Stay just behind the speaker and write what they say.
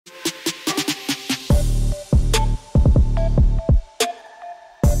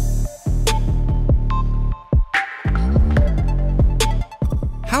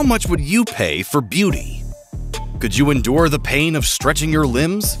much would you pay for beauty? Could you endure the pain of stretching your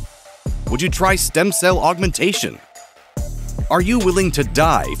limbs? Would you try stem cell augmentation? Are you willing to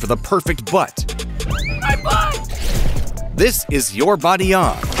die for the perfect butt? My butt! This is Your Body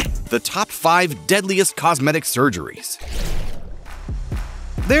On, the top 5 deadliest cosmetic surgeries.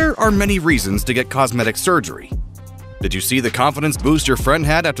 There are many reasons to get cosmetic surgery. Did you see the confidence boost your friend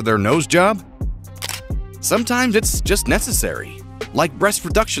had after their nose job? Sometimes it's just necessary, like breast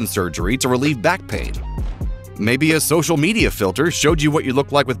reduction surgery to relieve back pain. Maybe a social media filter showed you what you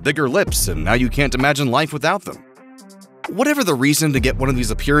look like with bigger lips and now you can't imagine life without them. Whatever the reason to get one of these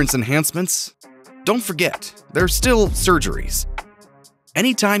appearance enhancements, don't forget, they're still surgeries.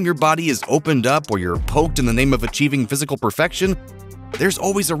 Anytime your body is opened up or you're poked in the name of achieving physical perfection, there's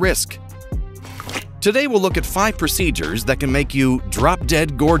always a risk. Today we'll look at 5 procedures that can make you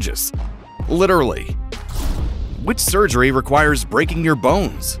drop-dead gorgeous. Literally. Which surgery requires breaking your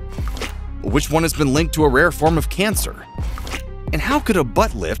bones? Which one has been linked to a rare form of cancer? And how could a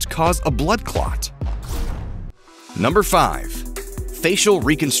butt lift cause a blood clot? Number 5. Facial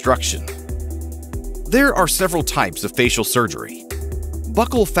reconstruction. There are several types of facial surgery.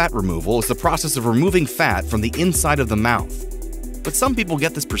 Buccal fat removal is the process of removing fat from the inside of the mouth. But some people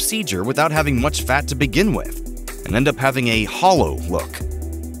get this procedure without having much fat to begin with and end up having a hollow look.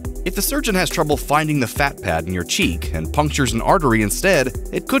 If the surgeon has trouble finding the fat pad in your cheek and punctures an artery instead,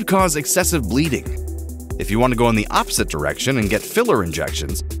 it could cause excessive bleeding. If you want to go in the opposite direction and get filler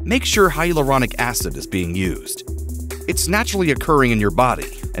injections, make sure hyaluronic acid is being used. It's naturally occurring in your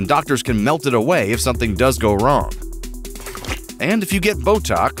body, and doctors can melt it away if something does go wrong. And if you get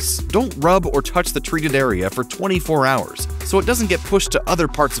Botox, don't rub or touch the treated area for 24 hours so it doesn't get pushed to other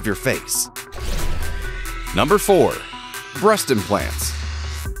parts of your face. Number 4. Breast implants.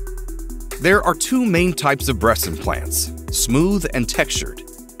 There are 2 main types of breast implants, smooth and textured.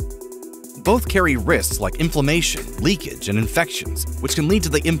 Both carry risks like inflammation, leakage, and infections, which can lead to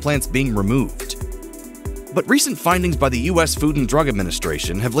the implants being removed. But recent findings by the US Food and Drug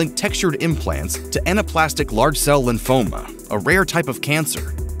Administration have linked textured implants to anaplastic large cell lymphoma, a rare type of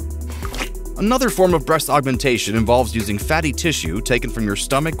cancer. Another form of breast augmentation involves using fatty tissue taken from your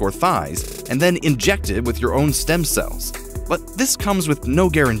stomach or thighs and then injected with your own stem cells. But this comes with no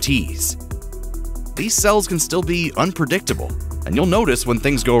guarantees. These cells can still be unpredictable, and you'll notice when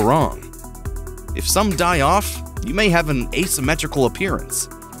things go wrong. If some die off, you may have an asymmetrical appearance.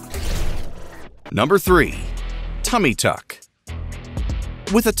 Number 3. Tummy tuck.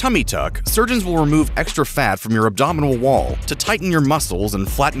 With a tummy tuck, surgeons will remove extra fat from your abdominal wall to tighten your muscles and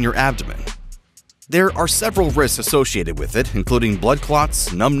flatten your abdomen. There are several risks associated with it, including blood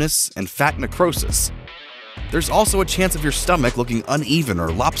clots, numbness, and fat necrosis. There's also a chance of your stomach looking uneven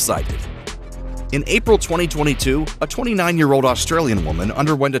or lopsided. In April 2022, a 29-year-old Australian woman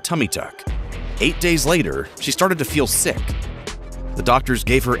underwent a tummy tuck. 8 days later, she started to feel sick. The doctors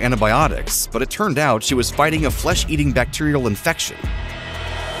gave her antibiotics, but it turned out she was fighting a flesh-eating bacterial infection.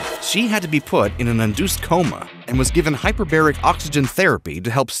 She had to be put in an induced coma and was given hyperbaric oxygen therapy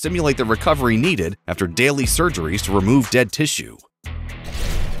to help stimulate the recovery needed after daily surgeries to remove dead tissue.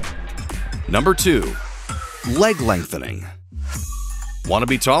 Number 2. Leg lengthening. Want to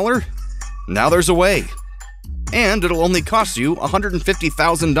be taller? Now there's a way. And it'll only cost you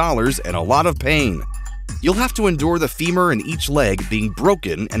 $150,000 and a lot of pain. You'll have to endure the femur in each leg being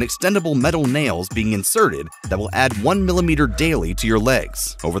broken and extendable metal nails being inserted that will add 1 millimeter daily to your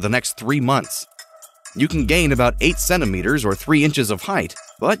legs over the next 3 months. You can gain about 8 centimeters or 3 inches of height,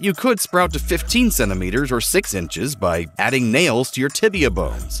 but you could sprout to 15 centimeters or 6 inches by adding nails to your tibia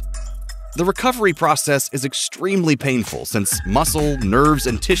bones. The recovery process is extremely painful since muscle, nerves,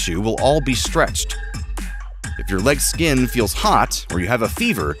 and tissue will all be stretched. If your leg skin feels hot or you have a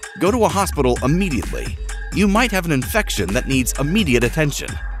fever, go to a hospital immediately. You might have an infection that needs immediate attention.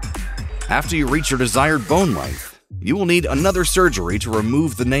 After you reach your desired bone length, you will need another surgery to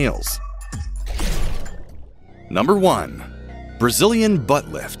remove the nails. Number 1. Brazilian butt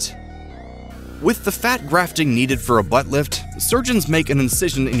lift. With the fat grafting needed for a butt lift, surgeons make an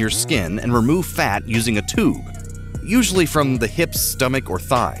incision in your skin and remove fat using a tube, usually from the hips, stomach, or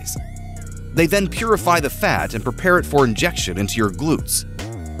thighs. They then purify the fat and prepare it for injection into your glutes.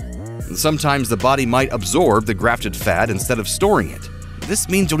 Sometimes the body might absorb the grafted fat instead of storing it. This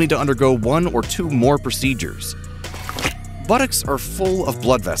means you'll need to undergo 1 or 2 more procedures. Buttocks are full of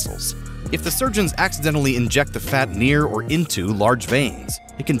blood vessels. If the surgeons accidentally inject the fat near or into large veins,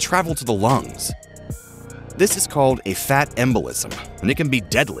 it can travel to the lungs. This is called a fat embolism, and it can be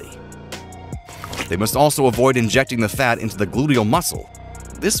deadly. They must also avoid injecting the fat into the gluteal muscle.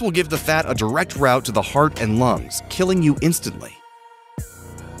 This will give the fat a direct route to the heart and lungs, killing you instantly.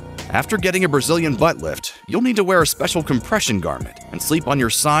 After getting a Brazilian butt lift, you'll need to wear a special compression garment and sleep on your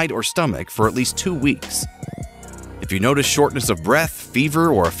side or stomach for at least 2 weeks. If you notice shortness of breath,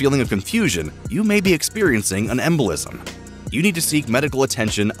 fever, or a feeling of confusion, you may be experiencing an embolism. You need to seek medical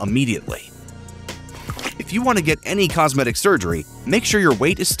attention immediately. If you want to get any cosmetic surgery, make sure your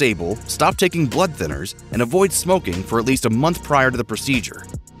weight is stable, stop taking blood thinners, and avoid smoking for at least a month prior to the procedure.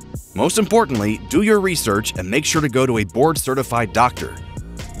 Most importantly, do your research and make sure to go to a board-certified doctor.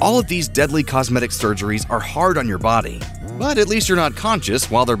 All of these deadly cosmetic surgeries are hard on your body, but at least you're not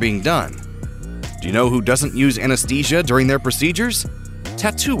conscious while they're being done. Do you know who doesn't use anesthesia during their procedures?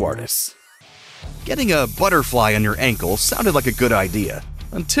 Tattoo artists. Getting a butterfly on your ankle sounded like a good idea,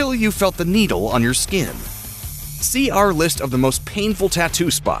 until you felt the needle on your skin. See our list of the most painful tattoo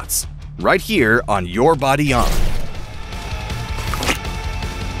spots right here on Your Body On.